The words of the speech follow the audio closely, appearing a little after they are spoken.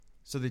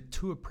So the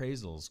two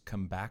appraisals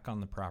come back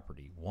on the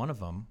property. One of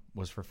them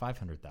was for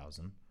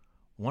 $500,000.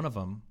 One of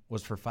them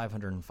was for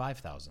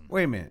 $505,000.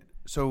 Wait a minute.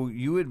 So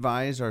you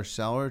advised our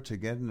seller to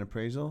get an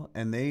appraisal,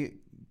 and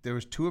there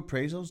was two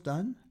appraisals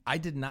done? I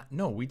did not.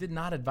 No, we did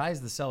not advise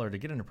the seller to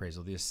get an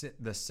appraisal.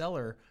 The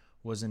seller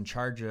was in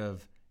charge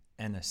of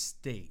an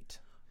estate,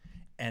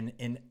 and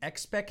in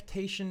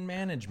expectation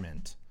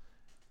management,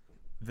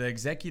 the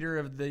executor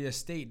of the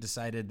estate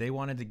decided they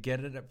wanted to get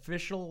it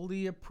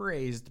officially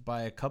appraised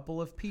by a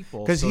couple of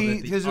people. Because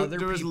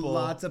there was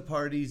lots of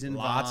parties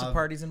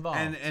involved.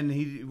 And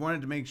he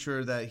wanted to make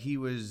sure that he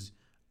was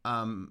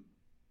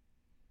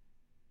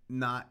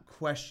not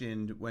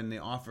questioned when the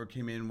offer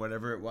came in,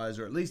 whatever it was,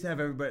 or at least have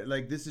everybody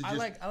like this is. I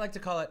like to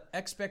call it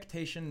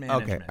expectation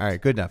management. Okay, all right,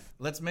 good enough.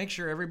 Let's make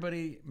sure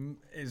everybody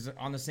is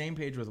on the same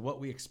page with what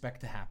we expect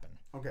to happen.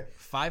 Okay,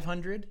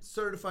 500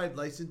 certified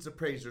licensed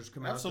appraisers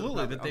come out.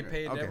 Absolutely, that they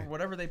paid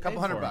whatever they paid.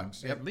 Couple for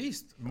 $100, at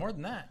least more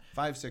than that.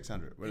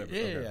 500-600, whatever.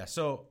 Yeah.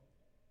 So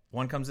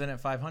one comes in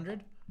at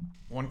 500,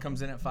 one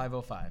comes in at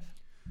 505,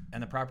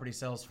 and the property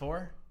sells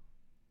for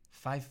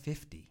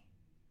 550.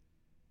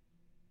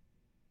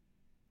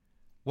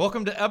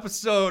 Welcome to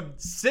episode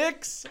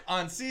 6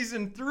 on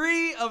season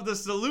 3 of the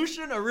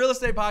Solution, a Real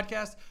Estate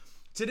Podcast.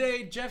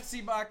 Today, Jeff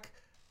Seabach,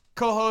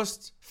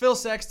 co-host Phil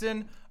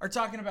Sexton, are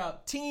talking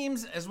about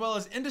teams as well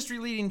as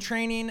industry-leading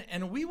training,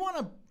 and we want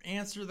to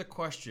answer the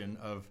question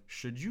of,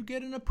 should you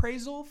get an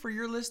appraisal for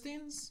your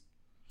listings?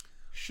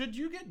 Do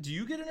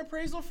you get an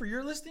appraisal for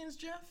your listings,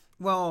 Jeff?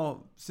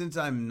 Well, since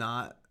I'm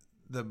not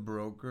the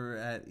broker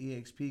at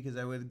EXP, because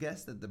I would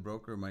guess that the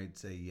broker might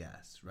say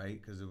yes, right?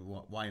 Because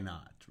why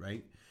not,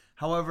 right?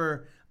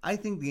 However, I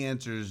think the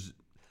answer is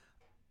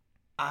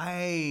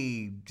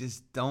I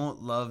just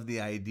don't love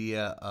the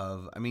idea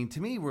of, to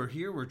me,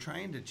 we're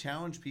trying to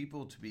challenge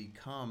people to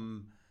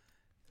become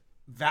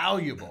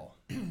valuable.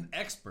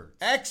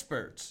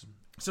 Experts.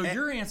 So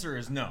your answer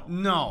is no.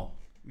 No.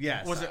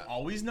 Yes. Was it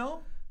always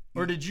no?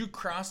 Or did you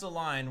cross a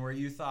line where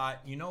you thought,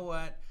 you know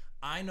what?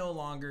 I no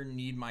longer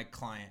need my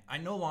client. I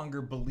no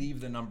longer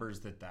believe the numbers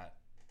that.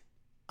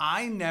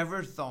 I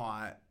never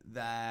thought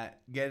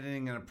that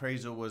getting an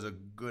appraisal was a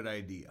good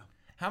idea.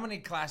 How many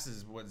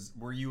classes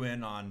were you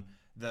in on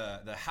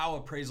the how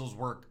appraisals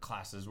work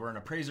classes, where an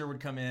appraiser would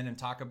come in and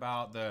talk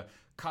about the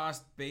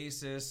cost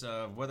basis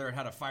of whether it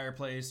had a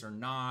fireplace or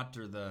not,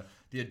 or the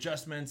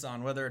adjustments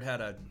on whether it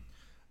had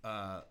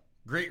a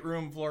great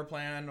room floor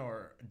plan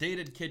or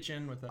dated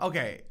kitchen with a...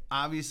 Okay,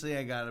 obviously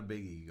I got a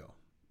big ego.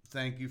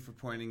 Thank you for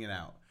pointing it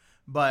out.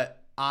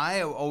 But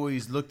I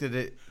always looked at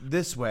it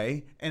this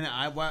way, and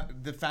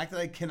the fact that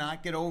I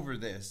cannot get over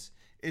this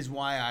is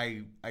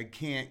why I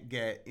can't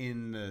get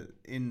in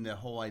the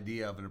whole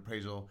idea of an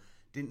appraisal.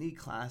 Didn't need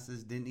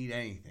classes, didn't need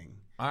anything.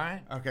 All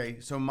right. Okay,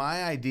 so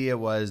my idea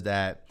was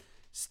that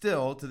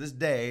still to this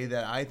day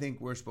that I think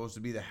we're supposed to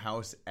be the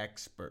house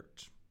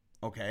expert.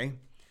 Okay?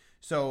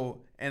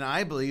 So, and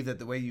I believe that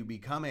the way you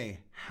become a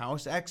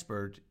house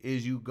expert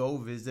is you go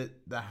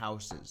visit the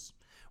houses.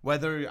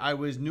 Whether I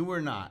was new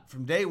or not.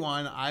 From day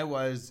one,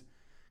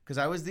 because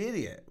I was the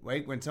idiot,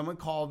 right? When someone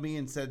called me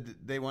and said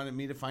that they wanted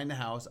me to find a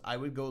house, I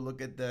would go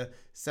look at the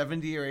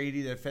 70 or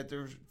 80 that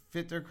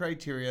fit their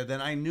criteria.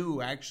 Then I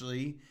knew,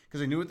 actually,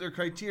 because I knew what their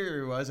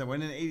criteria was, I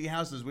went in 80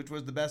 houses, which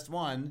was the best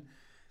one.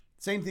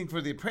 Same thing for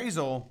the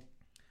appraisal.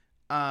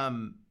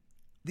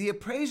 The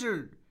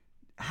appraiser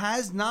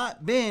has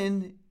not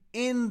been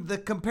in the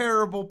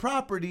comparable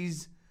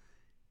properties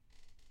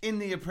in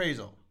the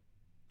appraisal.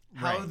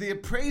 Right. How the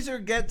appraiser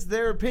gets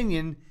their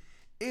opinion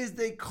is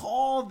they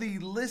call the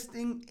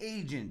listing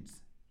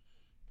agents.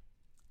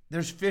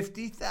 There's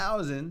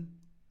 50,000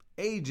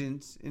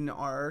 agents in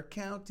our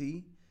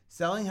county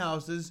selling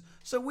houses,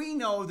 so we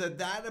know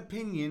that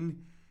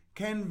opinion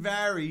can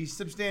vary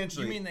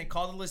substantially. You mean they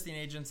call the listing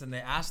agents and they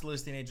ask the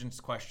listing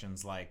agents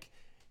questions like,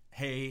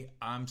 hey,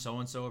 I'm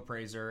so-and-so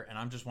appraiser, and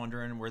I'm just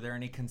wondering, were there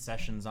any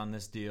concessions on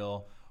this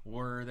deal?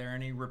 Were there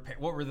any what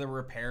were the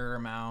repair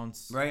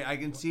amounts? Right, I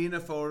can see in the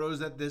photos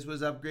that this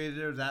was upgraded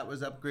or that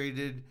was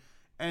upgraded,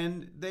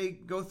 and they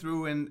go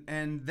through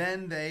and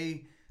then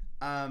they,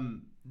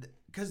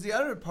 because the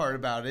other part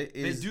about it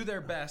is they do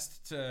their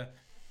best to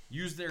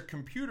use their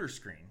computer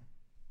screen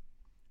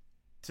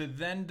to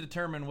then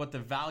determine what the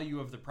value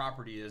of the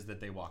property is that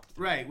they walked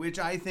through. Right, which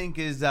I think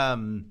is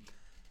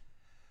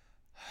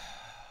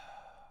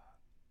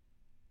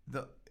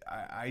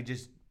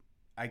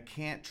I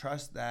can't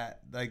trust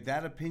that. Like,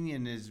 that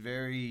opinion is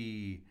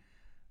very...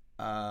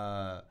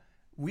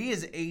 we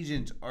as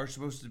agents are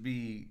supposed to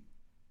be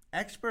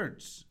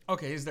experts.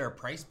 Okay, is there a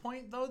price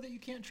point, though, that you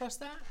can't trust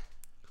that?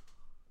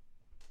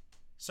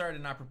 Sorry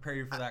to not prepare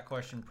you for that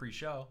question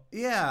pre-show.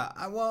 Yeah,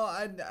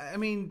 I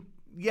mean,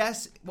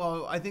 yes.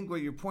 Well, I think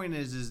what your point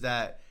is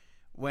that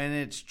when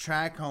it's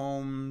tract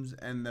homes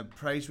and the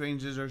price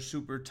ranges are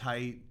super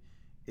tight,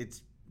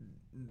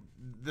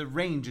 the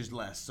range is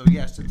less. So,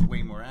 yes, it's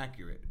way more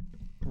accurate.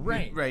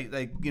 Right. Right.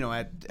 Like,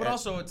 But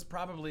also, it's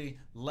probably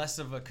less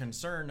of a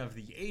concern of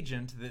the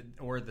agent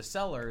or the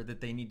seller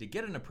that they need to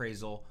get an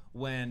appraisal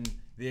when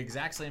the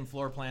exact same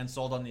floor plan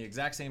sold on the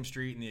exact same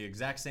street in the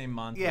exact same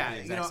month. Yeah,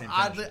 with the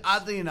exact same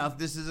oddly enough,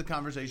 this is a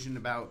conversation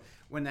about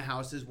when the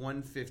house is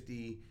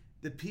 150.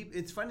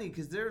 It's funny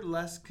because they're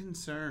less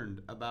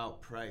concerned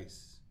about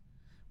price.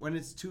 When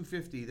it's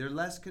 250, they're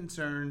less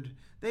concerned.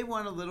 They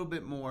want a little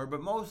bit more,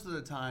 but most of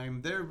the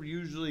time, they're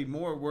usually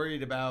more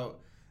worried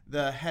about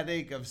the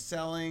headache of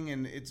selling,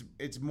 and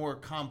it's more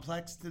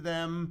complex to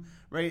them,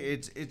 right?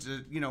 It's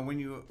when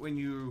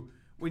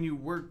you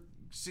work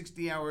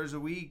 60 hours a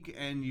week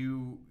and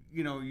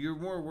you're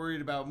more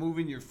worried about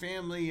moving your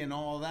family and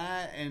all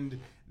that, and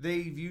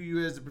they view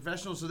you as a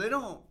professional, so they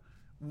don't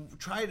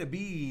try to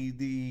be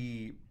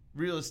the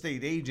real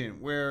estate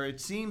agent, where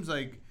it seems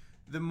like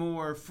the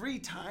more free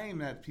time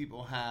that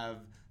people have,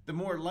 the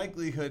more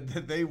likelihood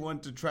that they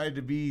want to try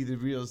to be the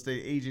real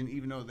estate agent,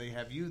 even though they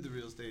have you the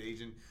real estate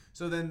agent.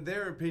 So then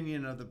their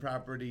opinion of the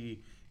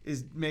property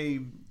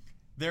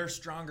their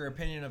stronger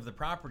opinion of the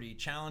property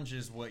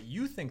challenges what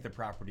you think the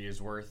property is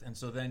worth, and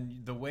so then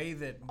the way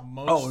that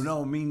most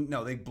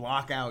they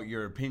block out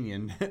your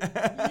opinion.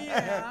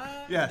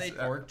 Yes,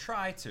 or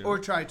try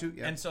to,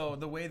 yeah. And so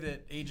the way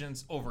that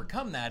agents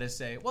overcome that is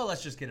say, well,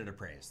 let's just get it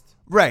appraised.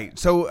 Right.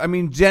 So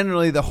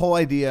generally the whole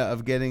idea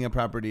of getting a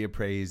property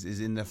appraised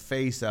is in the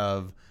face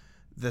of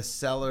the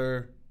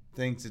seller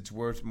thinks it's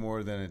worth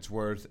more than it's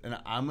worth, and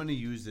I'm going to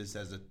use this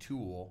as a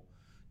tool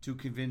to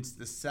convince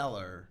the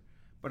seller.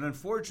 But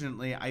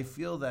unfortunately, I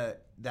feel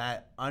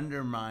that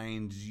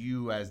undermines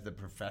you as the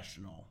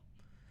professional,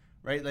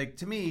 right? Like,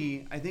 to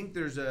me, I think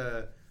there's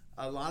a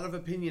lot of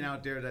opinion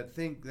out there that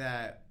think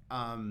that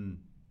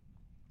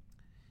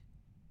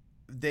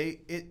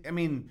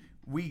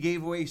we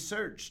gave away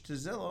search to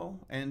Zillow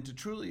and to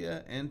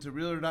Trulia and to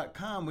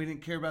Realtor.com. We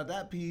didn't care about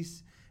that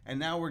piece, and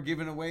now we're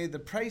giving away the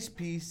price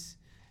piece.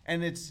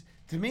 And it's,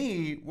 to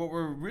me, what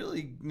we're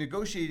really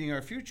negotiating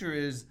our future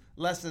is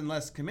less and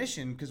less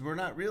commission, because we're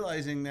not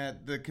realizing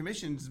that the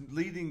commission's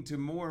leading to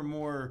more and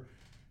more,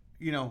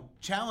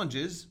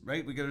 challenges,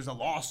 right? There's a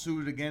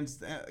lawsuit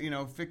against,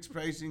 fixed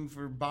pricing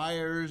for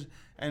buyers,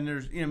 and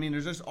there's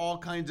just all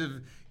kinds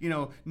of,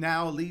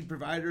 now lead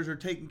providers are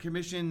taking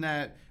commission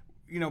that,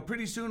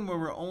 pretty soon when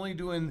we're only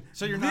doing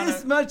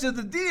this much of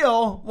the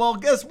deal, well,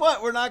 guess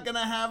what? We're not going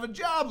to have a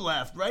job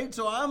left, right?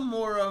 So I'm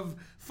more of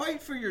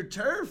fight for your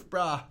turf,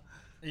 brah.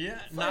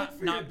 Yeah, not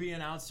be an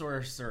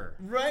outsourcer.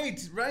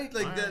 Right. Like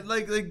that.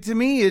 Like to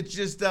me, it's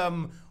just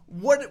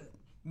what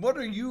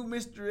are you,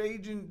 Mr.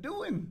 Agent,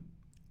 doing?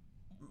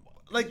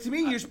 Like, to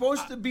me, you're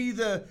supposed to be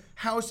the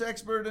house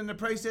expert and the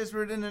price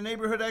expert and the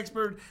neighborhood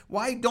expert.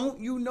 Why don't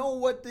you know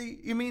what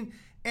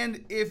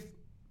and if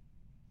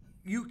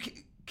you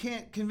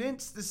can't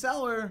convince the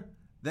seller,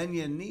 then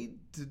you need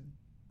to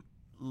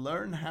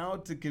learn how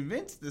to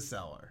convince the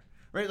seller,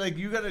 right? Like,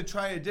 you got to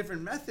try a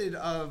different method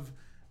of,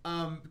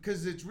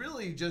 because it's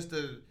really just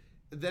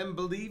them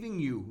believing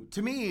you.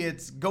 To me,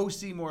 it's go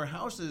see more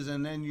houses,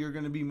 and then you're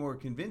going to be more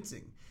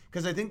convincing.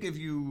 Because I think if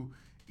you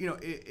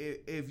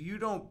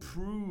don't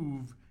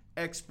prove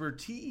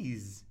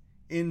expertise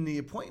in the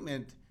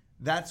appointment,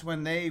 that's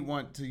when they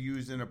want to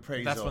use an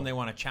appraisal. That's when they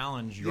want to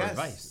challenge your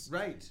advice.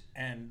 Right.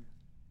 And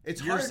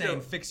you're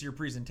saying fix your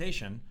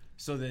presentation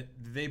so that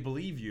they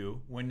believe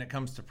you when it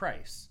comes to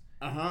price.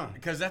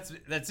 Because that's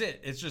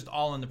it. It's just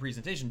all in the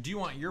presentation. Do you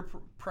want your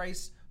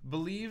price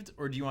believed,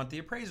 or do you want the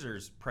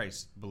appraiser's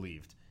price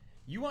believed?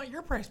 You want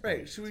your price believed.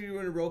 Right. Should we do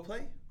a role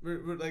play?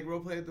 Like role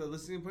play at the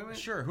listing appointment?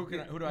 Sure. Who do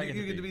I get to be?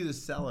 You get to be the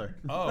seller.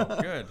 Oh,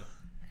 good.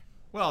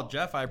 Well,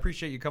 Jeff, I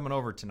appreciate you coming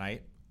over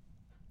tonight.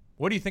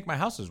 What do you think my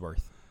house is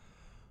worth?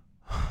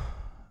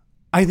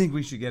 I think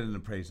we should get an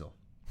appraisal.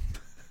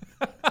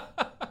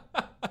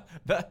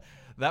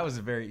 That was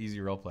a very easy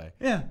role play.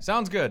 Yeah.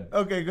 Sounds good.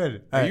 Okay,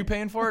 good. Are you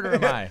paying for it, or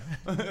am I?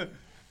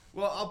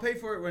 Well, I'll pay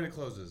for it when it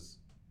closes.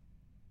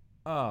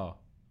 Oh.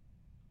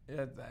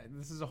 Yeah,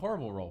 this is a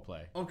horrible role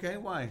play. Okay,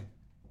 why?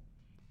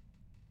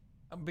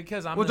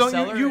 Because I'm the seller.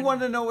 Well, don't you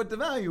want to know what the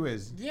value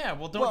is? Yeah,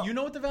 well, you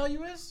know what the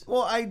value is?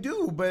 Well, I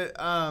do, but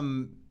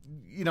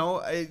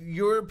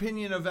your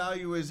opinion of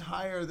value is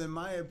higher than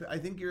my. I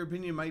think your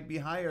opinion might be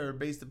higher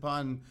based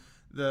upon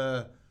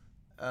the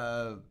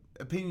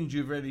opinions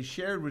you've already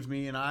shared with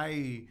me, and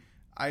I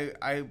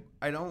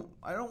don't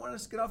want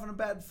us to get off on a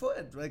bad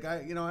foot. Like,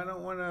 I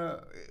don't want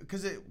to,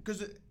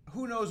 because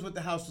who knows what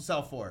the house will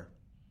sell for.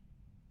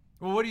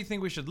 Well, what do you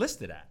think we should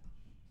list it at?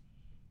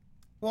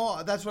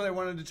 Well, that's what I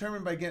want to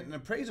determine by getting an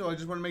appraisal. I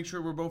just want to make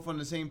sure we're both on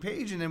the same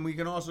page, and then we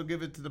can also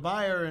give it to the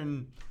buyer.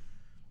 And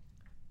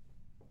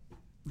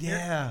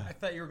yeah, I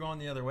thought you were going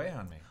the other way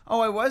on me. Oh,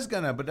 I was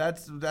gonna, but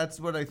that's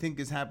what I think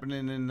is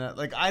happening. And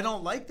I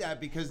don't like that,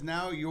 because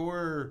now now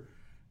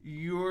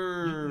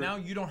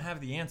you don't have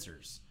the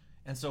answers,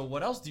 and so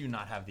what else do you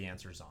not have the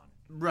answers on?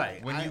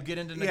 Right. When you get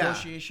into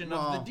negotiation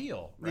of the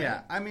deal. Right?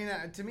 Yeah. I mean,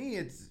 to me,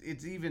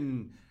 it's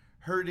even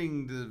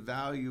hurting the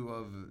value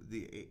of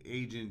the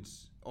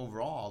agents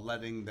overall,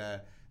 letting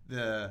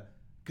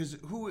because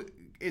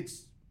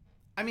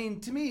I mean,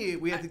 to me,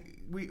 we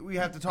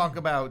have to talk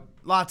about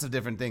lots of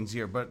different things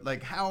here, but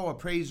like how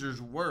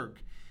appraisers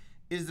work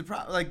is the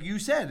problem. Like you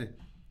said,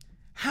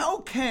 how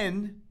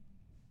can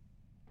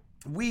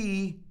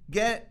we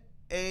get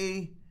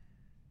a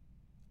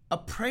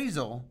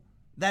appraisal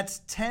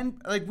that's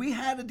 10? Like we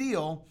had a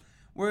deal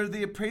where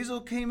the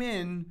appraisal came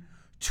in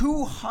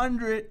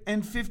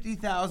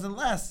 $250,000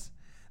 less.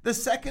 The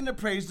second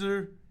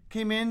appraiser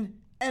came in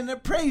and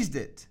appraised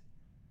it.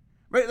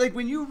 Right? Like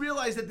when you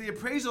realize that the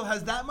appraisal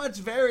has that much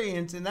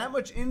variance and that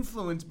much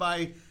influence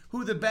by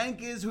who the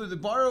bank is, who the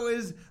borrower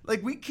is,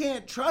 like we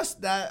can't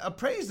trust that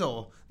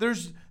appraisal.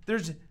 There's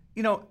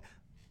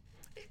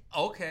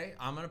Okay,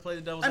 I'm going to play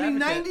the devil's I mean,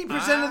 advocate.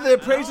 90% of the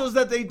appraisals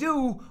that they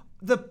do,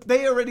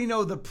 they already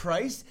know the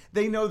price.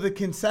 They know the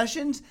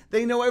concessions.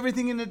 They know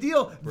everything in the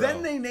deal. Bro.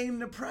 Then they name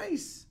the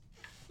price.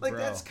 Like,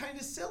 Bro. that's kind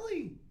of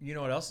silly. You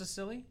know what else is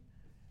silly?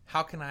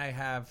 How can I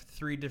have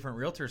 3 different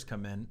realtors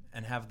come in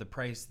and have the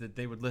price that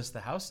they would list the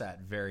house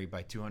at vary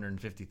by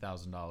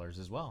 $250,000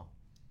 as well?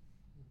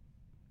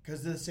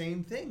 Because the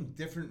same thing,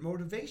 different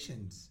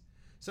motivations.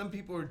 Some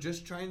people are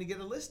just trying to get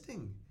a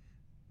listing.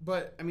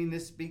 But, I mean,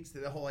 this speaks to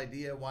the whole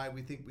idea why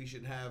we think we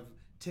should have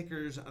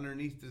tickers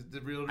underneath the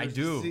realtors. I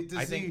do.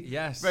 To see,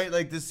 yes. Right,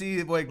 like to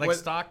see like Like what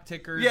stock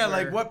tickers. Yeah,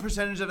 like what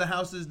percentage of the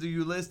houses do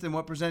you list and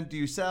what percent do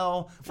you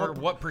sell? For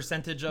what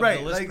percentage of right,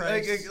 the list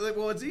price?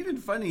 Well, it's even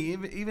funny.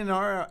 Even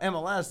our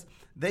MLS,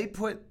 they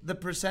put the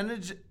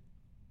percentage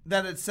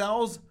that it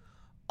sells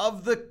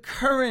of the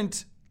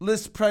current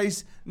list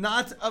price,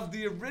 not of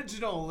the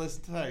original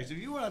list price. If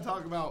you want to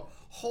talk about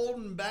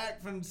holding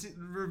back from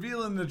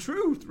revealing the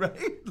truth,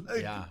 right?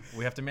 Like, yeah,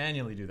 we have to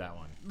manually do that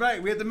one.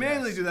 Right, we have to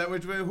manually do that.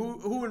 Which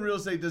who in real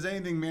estate does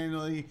anything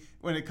manually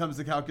when it comes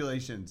to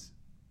calculations?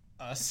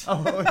 Us.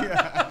 Oh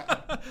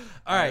yeah.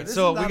 All right,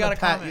 so we got a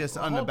comment. Yes,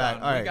 on the back.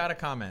 We got a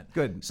comment.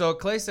 Good. So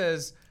Clay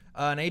says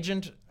an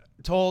agent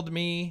told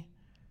me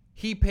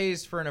he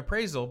pays for an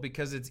appraisal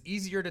because it's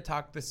easier to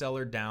talk the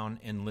seller down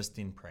in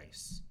listing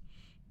price.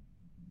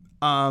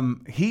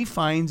 He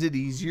finds it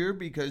easier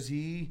because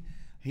he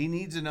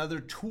needs another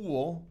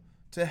tool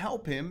to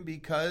help him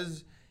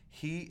because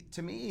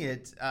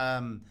it's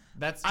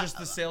that's just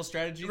the sales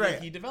strategy right.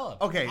 that he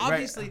developed. Okay,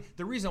 obviously,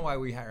 the reason why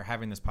we are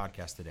having this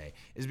podcast today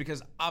is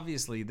because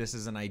obviously this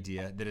is an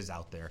idea that is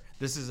out there.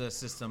 This is a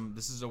system.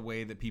 This is a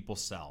way that people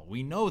sell.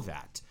 We know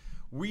that.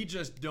 We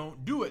just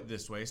don't do it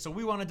this way. So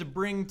we wanted to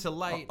bring to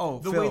light the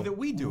Phil, way that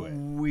we do it.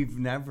 We've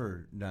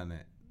never done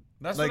it.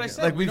 That's what I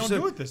said. We don't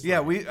do it this way.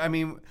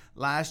 Yeah,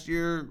 last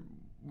year,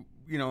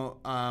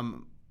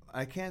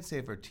 I can't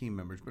say for team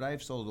members, but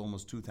I've sold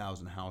almost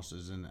 2,000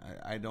 houses, and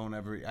I don't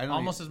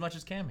almost as much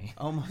as Cammie.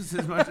 Almost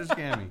as much as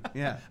Cammie.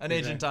 Yeah, an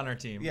agent on our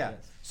team. Yeah.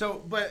 Yes.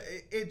 So, but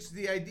it's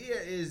the idea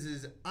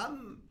is I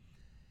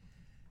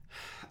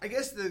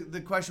guess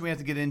the question we have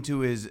to get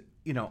into is,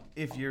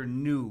 if you're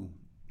new,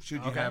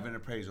 should you have an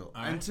appraisal?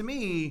 All right. And to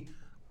me,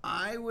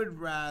 I would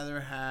rather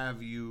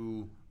have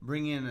you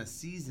bring in a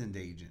seasoned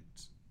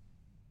agent.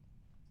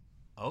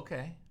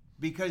 Okay.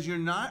 Because you're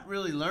not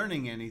really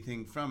learning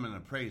anything from an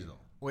appraisal.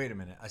 Wait a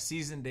minute. A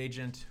seasoned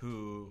agent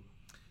who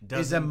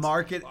is a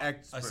market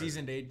expert. A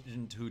seasoned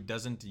agent who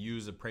doesn't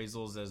use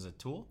appraisals as a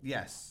tool?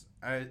 Yes.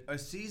 A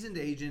seasoned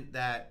agent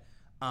that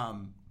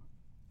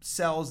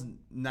sells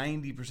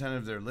 90%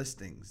 of their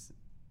listings,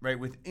 right,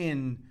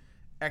 within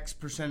X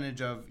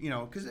percentage of,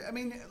 because,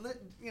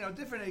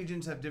 different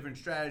agents have different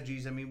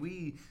strategies. I mean,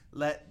 we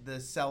let the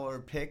seller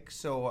pick,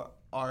 so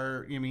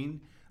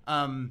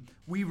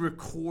we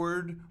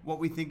record what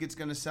we think it's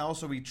going to sell,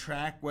 so we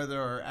track whether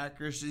our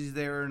accuracy is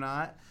there or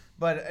not.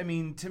 But,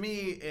 to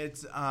me,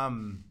 it's, I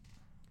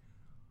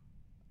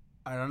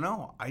don't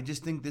know. I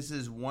just think this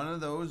is one of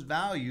those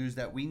values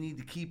that we need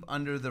to keep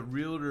under the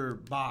realtor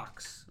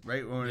box,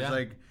 right? Where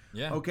it's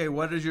okay,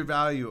 what is your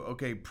value?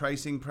 Okay,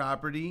 pricing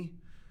property,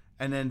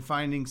 and then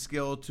finding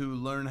skill to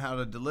learn how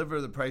to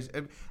deliver the price.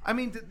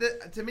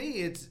 To me,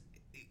 it's,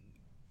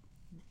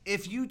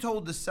 if you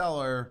told the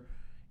seller,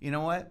 you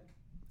know what?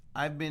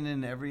 I've been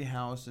in every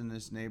house in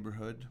this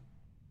neighborhood,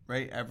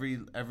 right?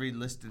 Every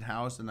listed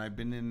house, and I've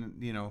been in,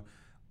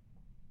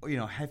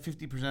 had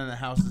 50% of the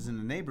houses in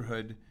the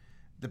neighborhood.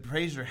 The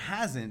appraiser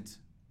hasn't.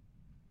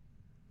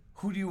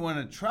 Who do you want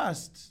to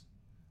trust?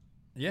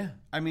 Yeah.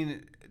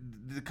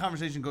 The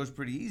conversation goes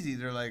pretty easy.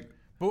 They're like,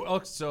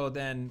 so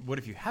then what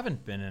if you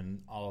haven't been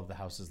in all of the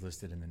houses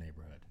listed in the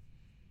neighborhood?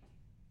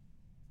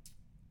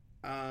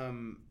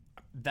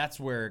 That's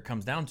where it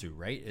comes down to,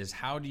 right? Is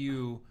how do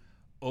you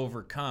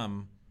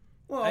overcome...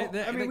 Well,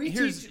 we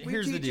teach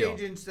the deal.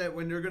 Agents that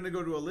when they're going to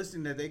go to a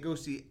listing that they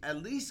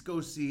at least go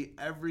see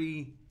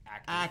every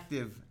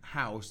active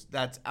house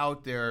that's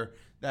out there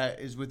that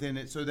is within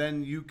it. So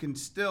then you can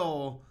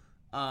still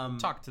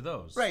talk to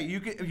those, right?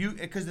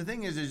 Because the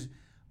thing is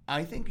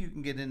I think you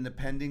can get in the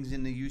pendings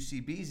in the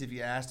UCBs if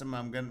you ask them.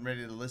 I'm getting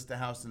ready to list a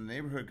house in the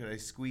neighborhood. Could I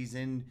squeeze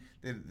in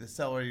the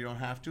seller? You don't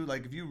have to.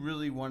 Like if you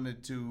really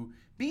wanted to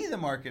be the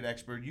market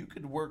expert, you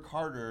could work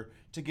harder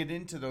to get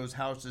into those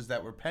houses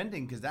that were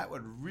pending because that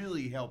would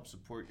really help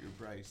support your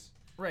price.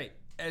 Right.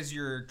 As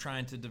you're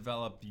trying to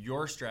develop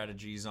your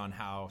strategies on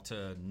how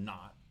to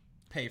not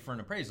pay for an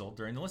appraisal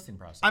during the listing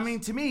process. I mean,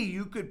 to me,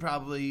 you could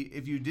probably,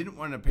 if you didn't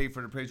want to pay for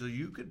an appraisal,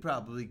 you could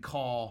probably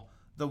call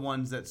the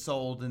ones that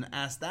sold and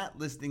ask that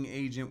listing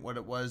agent what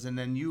it was. And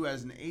then you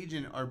as an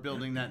agent are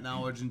building that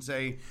knowledge and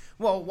say,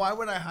 well, why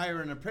would I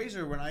hire an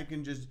appraiser when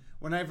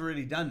I've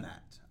already done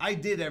that? I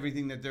did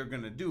everything that they're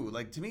going to do.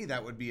 Like, to me,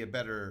 that would be a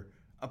better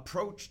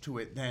approach to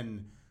it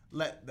than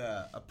let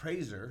the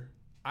appraiser.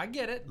 I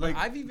get it. Like,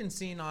 I've even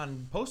seen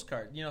on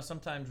postcard,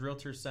 sometimes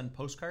realtors send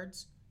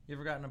postcards. You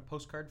ever gotten a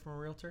postcard from a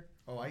realtor?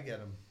 Oh, I get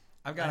them.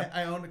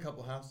 I own a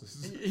couple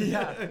houses.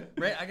 Yeah,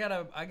 right. I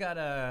got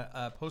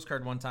a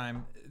postcard one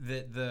time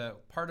that the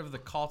part of the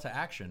call to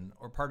action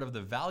or part of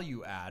the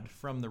value add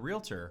from the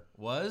realtor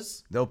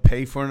was they'll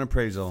pay for an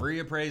appraisal. Free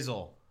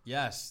appraisal.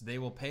 Yes, they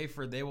will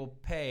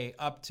pay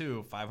up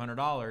to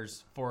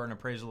 $500 for an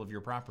appraisal of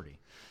your property.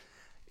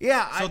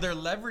 Yeah. So they're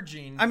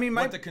leveraging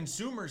what the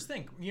consumers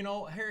think.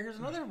 Here's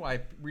another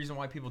reason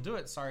why people do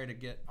it. Sorry to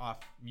get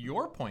off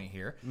your point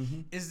here,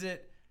 is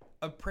that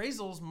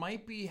appraisals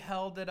might be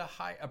held at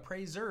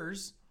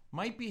appraisers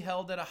might be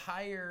held at a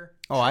higher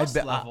trust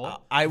level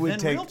than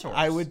realtors.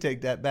 I would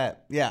take that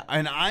bet. Yeah.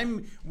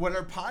 And what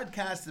our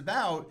podcast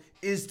is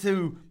is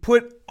to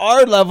put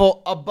our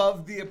level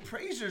above the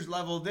appraiser's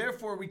level.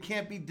 Therefore, we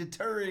can't be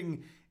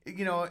deterring.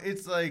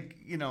 It's like,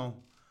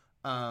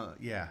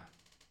 yeah.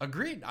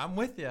 Agreed. I'm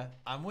with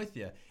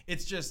you.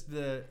 It's just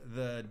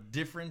the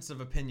difference of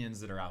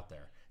opinions that are out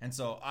there. And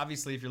so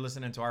obviously if you're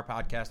listening to our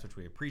podcast, which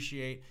we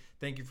appreciate,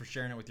 thank you for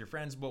sharing it with your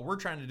friends. What we're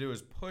trying to do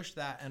is push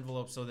that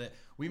envelope so that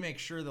we make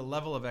sure the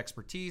level of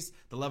expertise,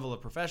 the level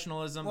of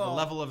professionalism, the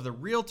level of the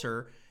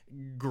realtor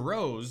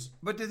grows.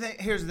 But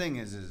here's the thing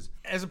is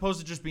as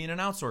opposed to just being an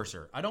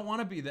outsourcer. I don't want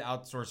to be the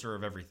outsourcer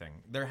of everything.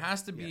 There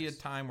has to be a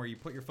time where you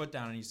put your foot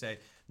down and you say,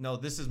 no,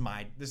 this is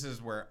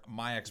where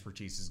my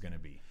expertise is going to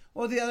be.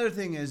 Well, the other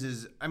thing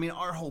is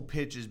our whole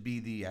pitch is be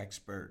the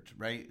expert,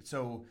 right?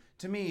 So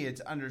to me,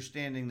 it's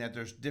understanding that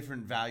there's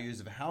different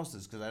values of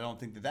houses because I don't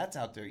think that that's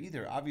out there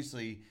either.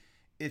 Obviously,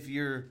 if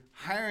you're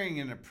hiring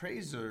an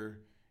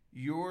appraiser,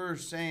 you're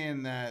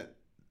saying that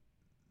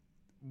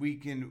we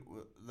can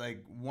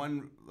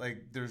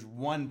there's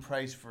one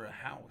price for a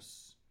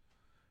house,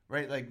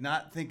 right? Like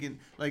not thinking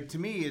to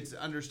me, it's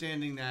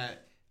understanding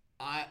that.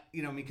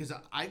 Because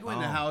I go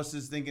into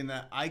houses thinking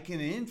that I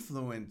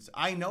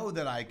know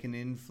that I can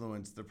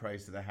influence the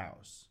price of the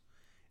house.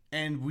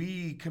 And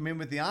we come in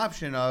with the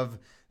option of,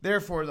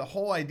 therefore, the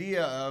whole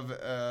idea of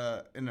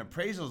an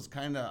appraisal is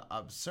kind of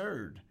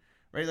absurd,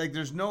 right? Like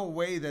there's no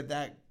way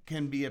that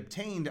can be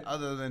obtained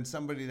other than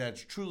somebody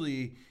that's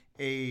truly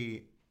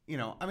I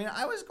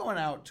was going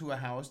out to a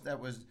house that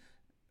was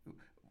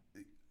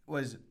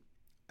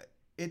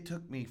it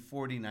took me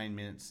 49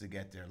 minutes to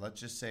get there.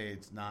 Let's just say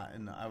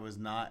I was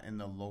not in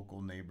the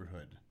local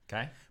neighborhood.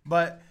 Okay.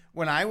 But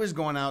when I was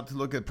going out to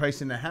look at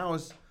pricing the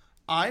house,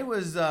 I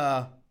was,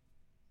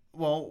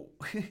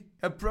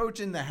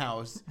 approaching the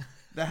house.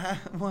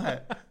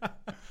 What?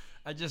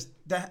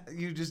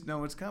 You just know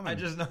what's coming. I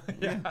just know.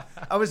 Yeah.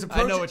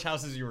 I know which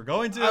houses you were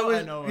going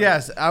to.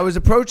 Yes, I was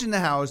approaching the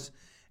house,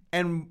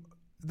 and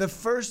the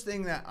first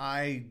thing that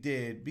I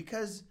did,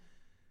 because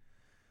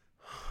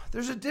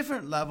there's a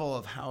different level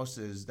of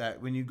houses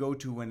that when you go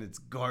to when it's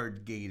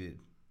guard gated.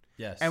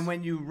 Yes. And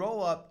when you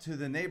roll up to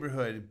the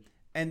neighborhood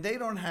and they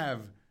don't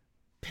have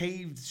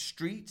paved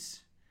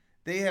streets,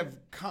 they have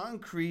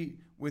concrete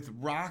with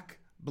rock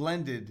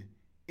blended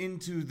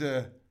into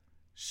the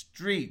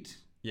street.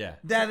 Yeah.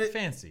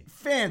 Fancy.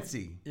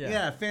 Fancy.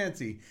 Yeah,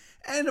 fancy.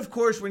 And of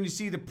course when you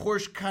see the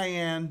Porsche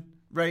Cayenne,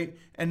 right?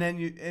 And then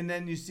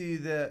you see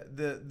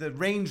the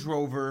Range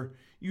Rover,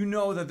 you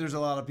know that there's a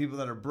lot of people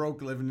that are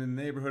broke living in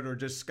the neighborhood or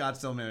just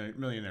Scottsdale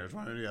millionaires,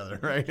 one or the other,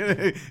 right?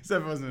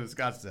 Except it wasn't in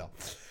Scottsdale.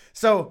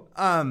 So,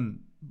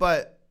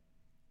 but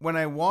when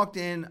I walked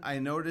in, I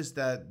noticed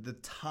that the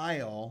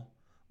tile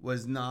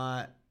was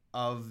not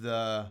of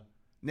the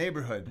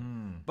neighborhood.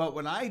 But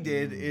what I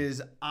did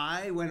is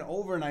I went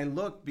over and I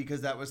looked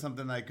because that was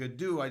something I could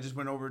do. I just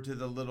went over to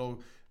the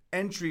little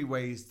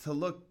entryways to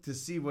look to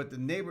see what the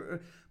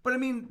neighbor. But I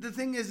mean, the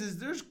thing is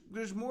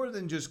there's more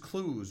than just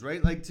clues,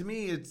 right? Like to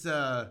me, it's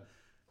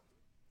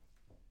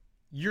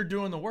you're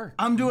doing the work.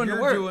 I'm doing the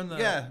work.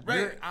 Yeah, right.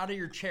 You're out of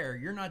your chair.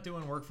 You're not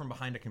doing work from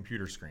behind a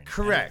computer screen.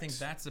 Correct. And I think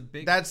that's a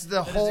big. That's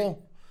the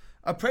whole.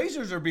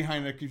 Appraisers are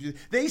behind a computer.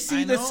 They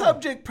see the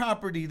subject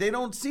property. They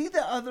don't see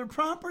the other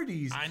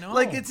properties. I know.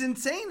 Like it's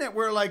insane that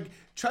we're like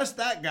trust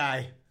that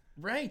guy.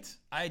 Right.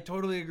 I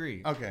totally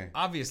agree. Okay.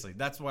 Obviously,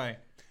 that's why.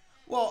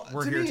 Well,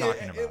 we're here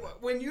talking about it.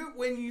 When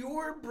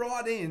you're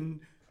brought in.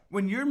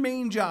 When your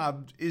main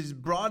job is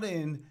brought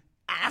in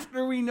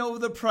after we know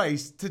the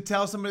price to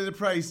tell somebody the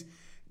price,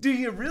 do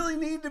you really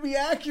need to be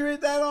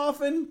accurate that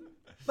often?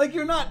 Like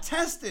you're not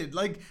tested.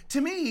 Like to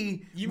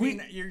me,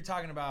 mean you're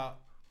talking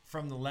about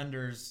from the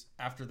lenders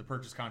after the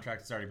purchase contract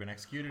has already been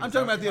executed? I'm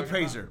talking about the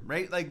appraiser,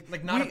 right?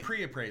 Like not a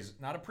pre-appraisal,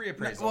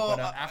 Well,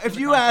 but after if the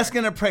you contract, ask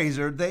an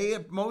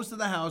appraiser, most of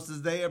the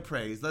houses they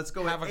appraise. Let's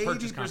go Have with a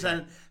purchase 80%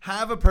 contract.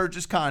 have a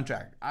purchase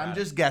contract. I'm Got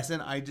just it. guessing.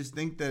 I just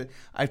think that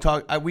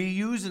we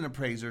use an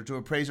appraiser to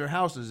appraise our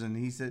houses, and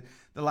he said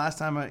the last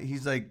time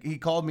he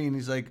called me and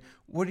he's like,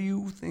 "What do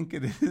you think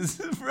it is?"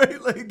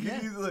 Right? Like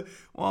he's like,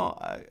 well,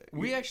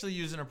 we actually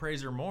use an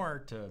appraiser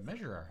more to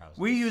measure our houses.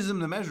 we use them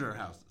to measure our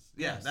houses.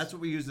 Yeah, Yes. that's what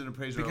we use an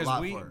appraiser because a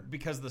lot for.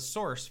 because the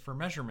source for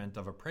measurement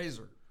of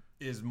appraiser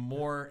is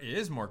more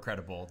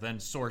credible than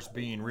source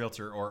being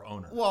realtor or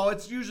owner. Well,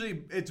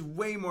 it's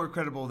way more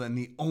credible than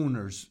the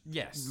owner's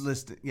Yes.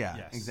 listed. Yeah,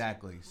 Yes.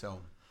 exactly.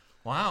 So.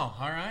 Wow.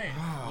 All right.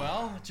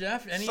 Well,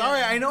 Jeff,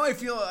 Sorry, I know I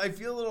feel a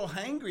little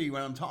hangry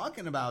when I'm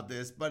talking about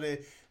this, but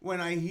when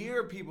I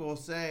hear people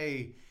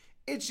say,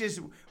 it's just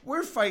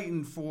we're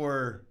fighting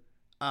for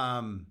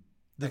the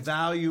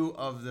value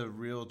of the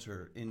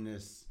realtor in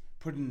this,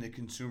 putting the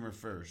consumer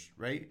first,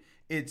 right?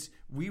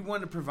 We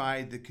want to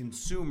provide the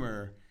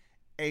consumer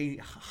a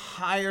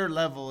higher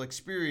level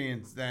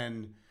experience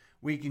than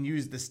we can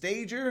use the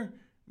stager.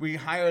 We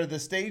hire the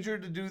stager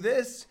to do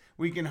this.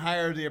 We can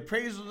hire the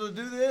appraisal to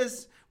do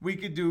this. We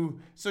could do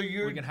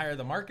we can hire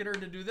the marketer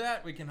to do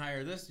that. We can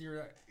hire this.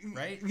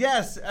 Right.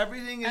 Yes,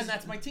 everything is, And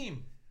that's my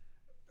team.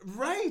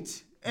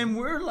 right. And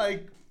we're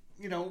like,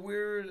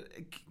 you're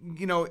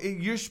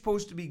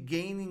supposed to be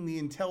gaining the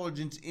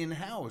intelligence in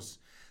house.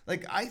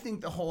 Like, I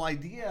think the whole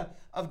idea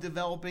of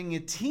developing a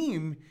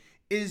team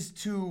is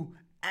to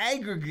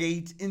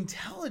aggregate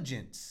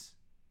intelligence.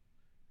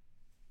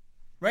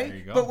 Right? There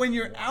you go. But when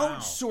you're Wow.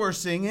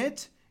 outsourcing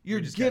it,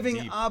 you're just got giving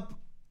deep. up.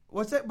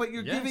 What's that? But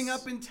you're Yes. giving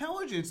up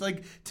intelligence.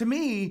 Like, to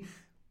me,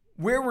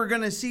 where we're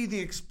going to see the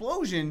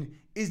explosion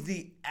is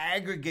the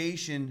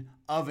aggregation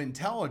of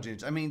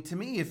intelligence. I mean, to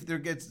me, if there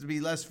gets to be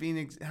less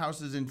Phoenix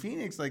houses in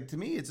Phoenix, like, to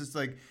me, it's just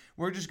like,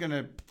 we're just going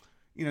to,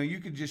 you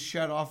could just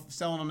shut off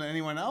selling them to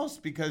anyone else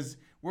because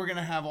we're going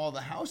to have all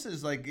the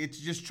houses. Like, it's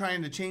just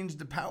trying to change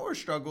the power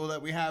struggle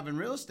that we have in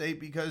real estate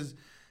because,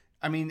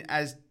 I mean,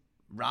 I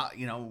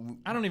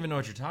don't even know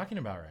what you're talking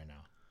about right now.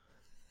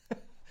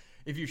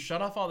 If you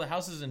shut off all the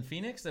houses in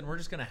Phoenix, then we're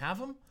just going to have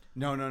them?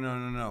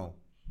 No.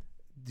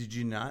 Did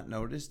you not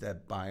notice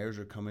that buyers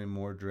are coming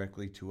more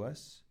directly to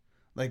us?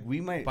 Like, we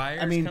might. Buyers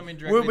coming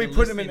directly we to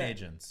put them listing in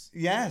agents.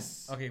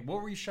 Yes. Okay,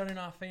 what were you shutting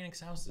off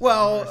Phoenix houses?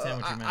 Well, I don't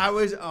understand what you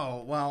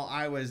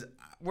meant.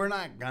 We're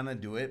not gonna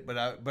do it,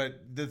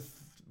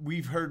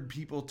 we've heard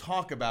people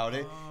talk about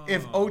it.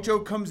 If Ocho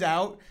comes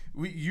out,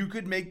 you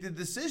could make the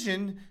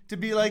decision to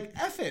be like,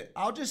 F it,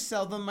 I'll just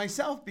sell them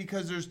myself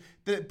because there's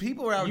the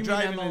people are out You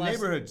driving mean in the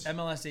neighborhoods.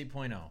 MLS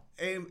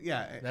 8.0.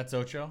 Yeah, That's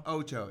Ocho?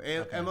 Ocho,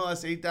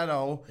 MLS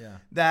 8.0. Yeah.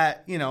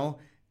 That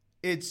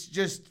it's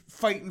just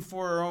fighting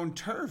for our own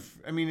turf.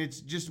 I mean, it's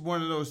just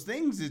one of those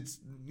things. It's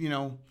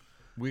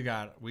We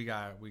got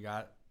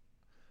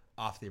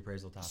off the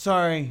appraisal topic.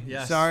 Sorry.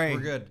 Yes, sorry.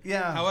 we're good.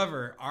 Yeah.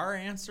 However, our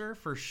answer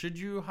for should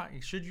you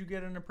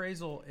get an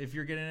appraisal if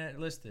you're getting it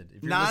listed,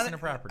 if you're listing a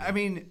property. I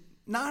mean,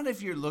 not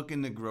if you're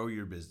looking to grow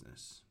your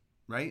business,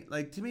 right?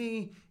 Like, to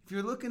me, if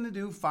you're looking to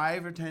do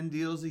 5 or 10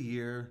 deals a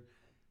year,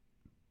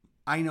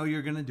 I know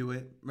you're going to do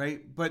it,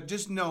 right? But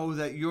just know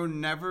that you're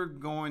never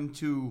going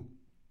to.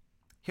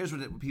 Here's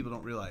what people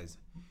don't realize: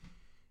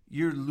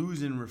 you're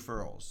losing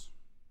referrals.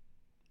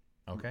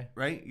 Okay.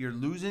 Right? You're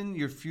losing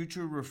your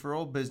future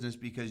referral business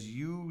because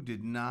your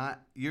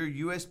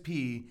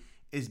USP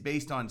is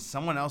based on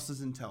someone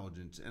else's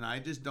intelligence. And I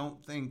just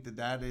don't think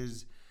that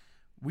is,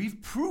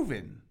 we've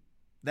proven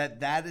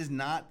that is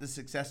not the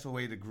successful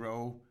way to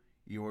grow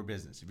your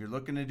business. If you're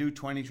looking to do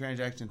 20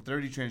 transactions,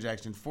 30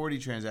 transactions, 40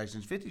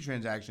 transactions, 50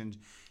 transactions,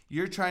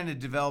 you're trying to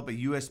develop a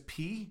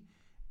USP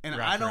and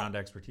Wraparound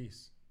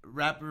expertise.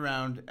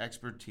 Wraparound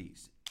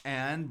expertise.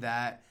 And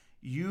that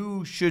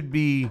you should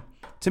be,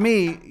 to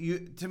me,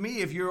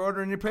 if you're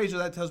ordering an appraisal,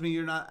 that tells me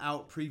you're not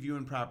out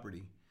previewing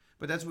property.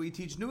 But that's what we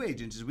teach new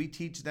agents, is we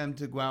teach them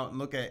to go out and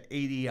look at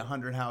 80,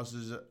 100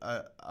 houses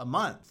a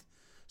month,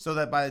 so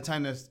that by the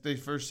time they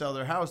first sell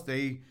their house,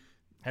 they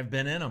have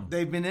been in them.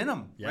 They've been in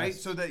them, yes. Right?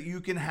 So that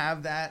you can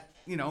have that,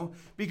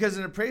 because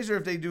an appraiser,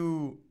 if they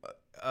do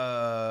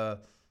 100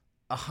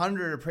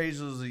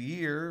 appraisals a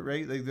year,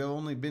 right? Like, they've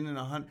only been in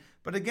 100.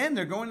 But again,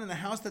 they're going in a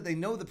house that they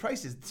know the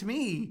price is. To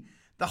me,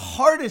 the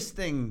hardest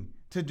thing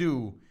to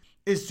do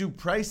is to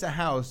price a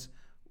house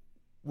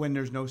when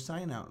there's no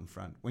sign out in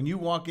front. When you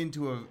walk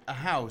into a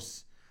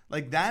house,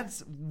 like,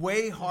 that's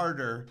way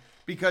harder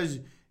because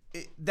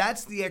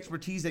that's the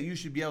expertise that you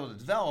should be able to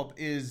develop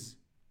is,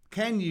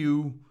 can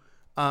you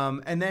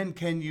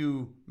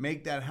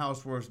make that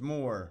house worth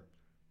more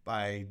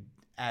by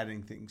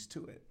adding things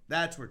to it?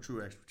 That's where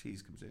true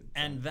expertise comes in.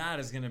 And that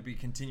is going to be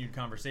continued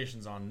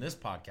conversations on this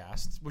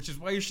podcast, which is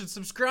why you should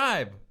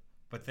subscribe.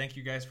 But thank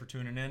you guys for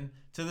tuning in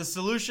to the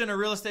Solution, a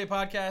Real Estate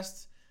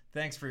Podcast.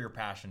 Thanks for your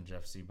passion,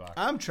 Jeff Seabach.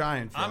 I'm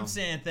trying, Phil. I'm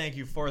saying thank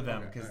you for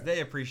them because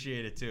they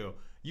appreciate it too.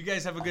 You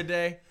guys have a good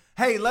day.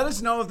 Hey, let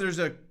us know if there's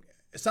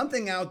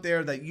something out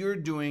there that you're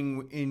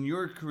doing in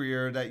your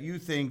career that you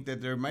think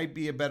that there might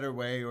be a better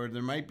way, or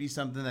there might be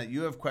something that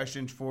you have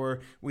questions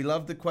for. We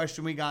love the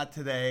question we got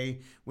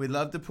today. We'd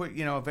love to put,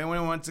 if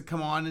anyone wants to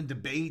come on and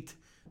debate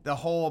the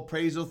whole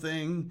appraisal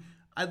thing,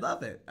 I'd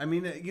love it. I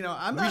mean,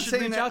 I'm not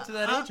saying reach out to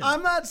that agent.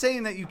 I'm not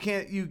saying that you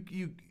can't.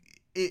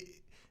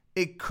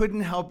 It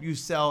couldn't help you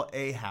sell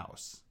a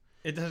house.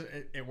 It does.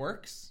 It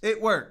works.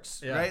 It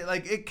works, Yeah. right?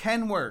 Like it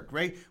can work,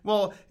 right?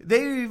 Well,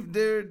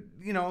 they're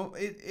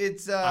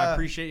it's. I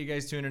appreciate you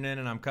guys tuning in,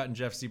 and I'm cutting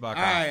Jeff Seabach off.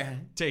 All right.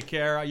 Take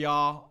care,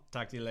 y'all.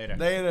 Talk to you later.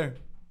 Later.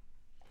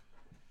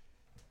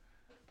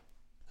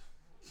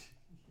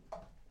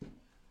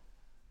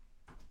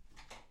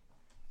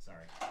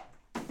 Sorry.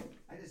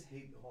 I just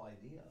hate the whole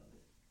idea of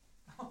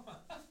it.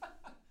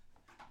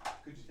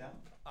 Could you tell?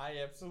 I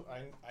absolutely.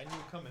 I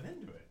knew coming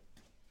into it.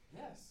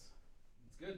 Yes.